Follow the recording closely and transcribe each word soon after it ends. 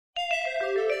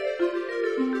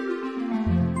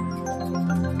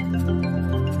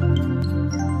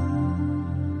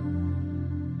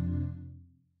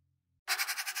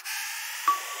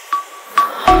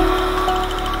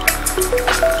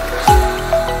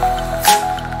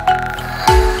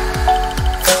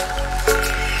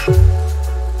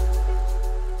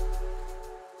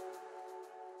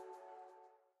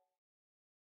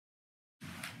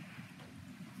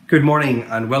Good morning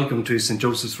and welcome to St.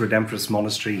 Joseph's Redemptorist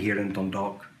Monastery here in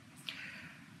Dundalk.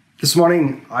 This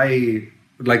morning I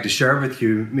would like to share with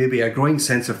you maybe a growing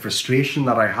sense of frustration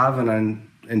that I have and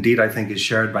indeed I think is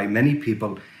shared by many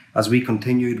people as we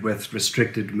continued with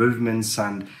restricted movements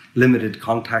and limited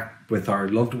contact with our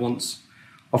loved ones.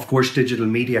 Of course, digital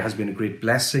media has been a great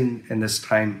blessing in this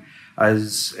time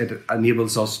as it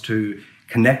enables us to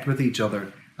connect with each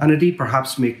other and indeed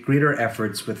perhaps make greater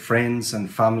efforts with friends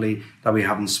and family that we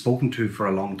haven't spoken to for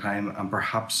a long time and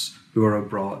perhaps who are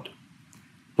abroad.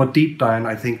 But deep down,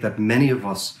 I think that many of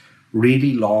us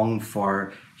really long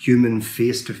for human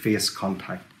face-to-face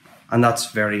contact, and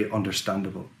that's very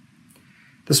understandable.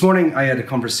 This morning, I had a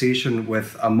conversation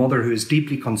with a mother who is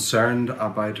deeply concerned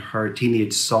about her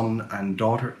teenage son and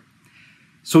daughter.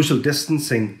 Social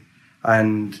distancing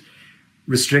and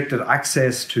restricted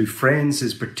access to friends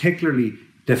is particularly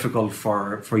difficult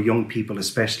for young people,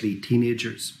 especially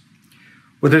teenagers.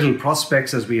 With little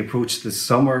prospects as we approach the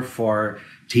summer for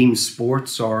team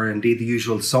sports or indeed the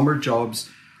usual summer jobs,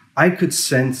 I could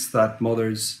sense that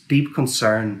mother's deep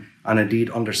concern and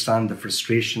indeed understand the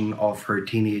frustration of her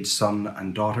teenage son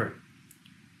and daughter.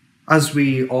 As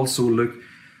we also look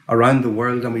around the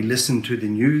world and we listen to the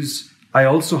news, I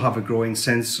also have a growing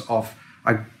sense of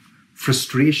a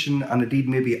frustration and indeed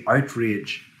maybe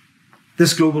outrage.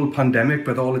 This global pandemic,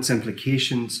 with all its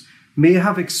implications, may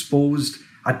have exposed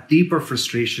a deeper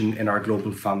frustration in our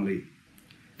global family.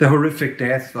 The horrific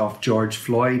death of George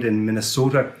Floyd in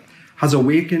Minnesota has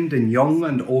awakened in young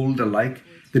and old alike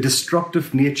the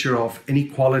destructive nature of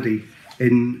inequality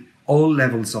in all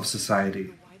levels of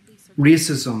society.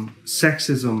 Racism,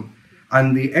 sexism,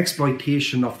 and the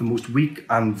exploitation of the most weak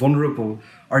and vulnerable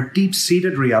are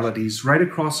deep-seated realities right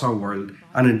across our world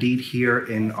and indeed here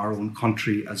in our own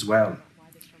country as well.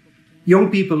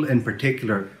 Young people in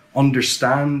particular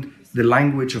understand the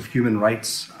language of human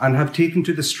rights and have taken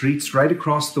to the streets right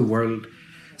across the world,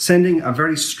 sending a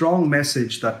very strong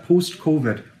message that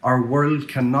post-COVID, our world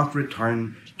cannot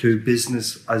return to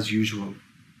business as usual.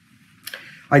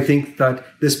 I think that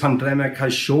this pandemic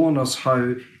has shown us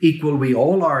how equal we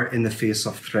all are in the face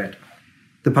of threat.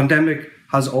 The pandemic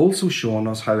has also shown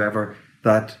us, however,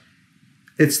 that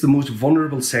it's the most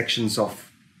vulnerable sections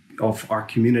of our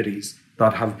communities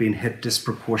that have been hit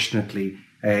disproportionately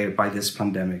by this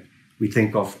pandemic. We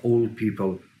think of old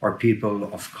people or people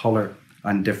of colour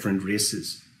and different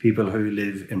races, people who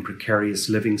live in precarious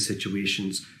living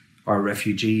situations, or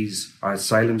refugees, or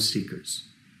asylum seekers.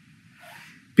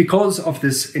 Because of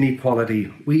this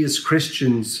inequality, we as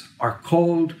Christians are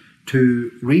called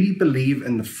to really believe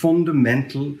in the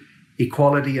fundamental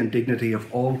equality and dignity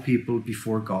of all people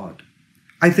before God.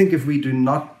 I think if we do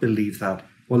not believe that,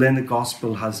 well, then the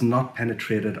gospel has not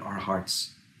penetrated our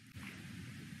hearts.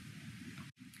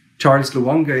 Charles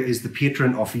Luanga is the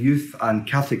patron of youth and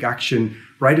Catholic action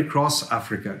right across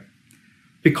Africa.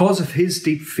 Because of his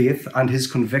deep faith and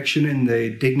his conviction in the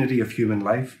dignity of human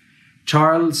life,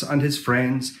 Charles and his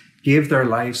friends gave their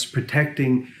lives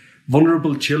protecting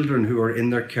vulnerable children who were in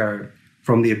their care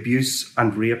from the abuse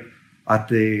and rape at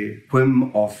the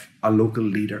whim of a local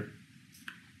leader.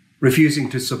 Refusing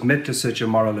to submit to such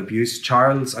immoral abuse,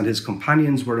 Charles and his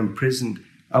companions were imprisoned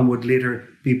and would later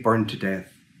be burned to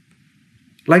death.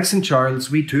 Like St. Charles,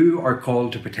 we too are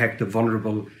called to protect the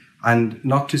vulnerable and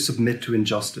not to submit to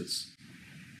injustice.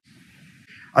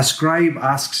 A scribe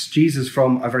asks Jesus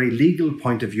from a very legal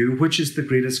point of view, which is the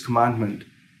greatest commandment?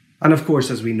 And of course,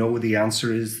 as we know, the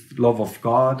answer is love of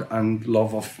God and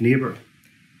love of neighbour.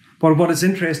 But what is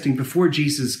interesting, before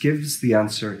Jesus gives the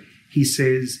answer, he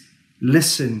says,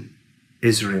 "Listen,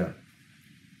 Israel."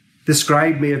 The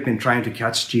scribe may have been trying to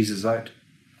catch Jesus out,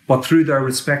 but through their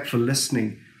respectful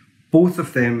listening, both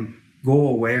of them go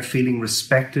away feeling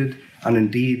respected and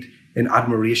indeed in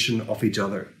admiration of each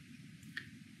other.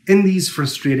 In these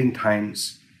frustrating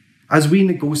times, as we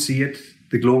negotiate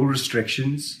the global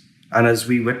restrictions and as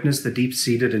we witness the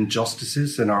deep-seated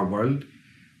injustices in our world,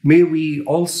 may we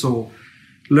also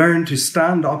learn to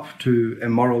stand up to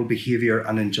immoral behaviour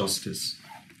and injustice.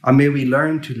 And may we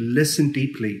learn to listen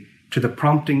deeply to the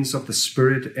promptings of the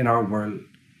Spirit in our world.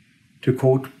 To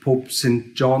quote Pope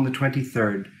St. John the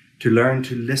 23rd, to learn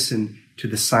to listen to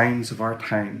the signs of our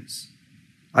times.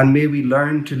 And may we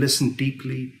learn to listen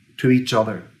deeply to each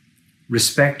other,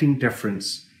 respecting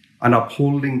difference and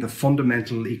upholding the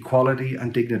fundamental equality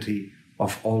and dignity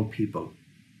of all people.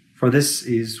 For this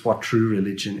is what true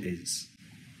religion is.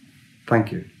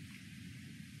 Thank you.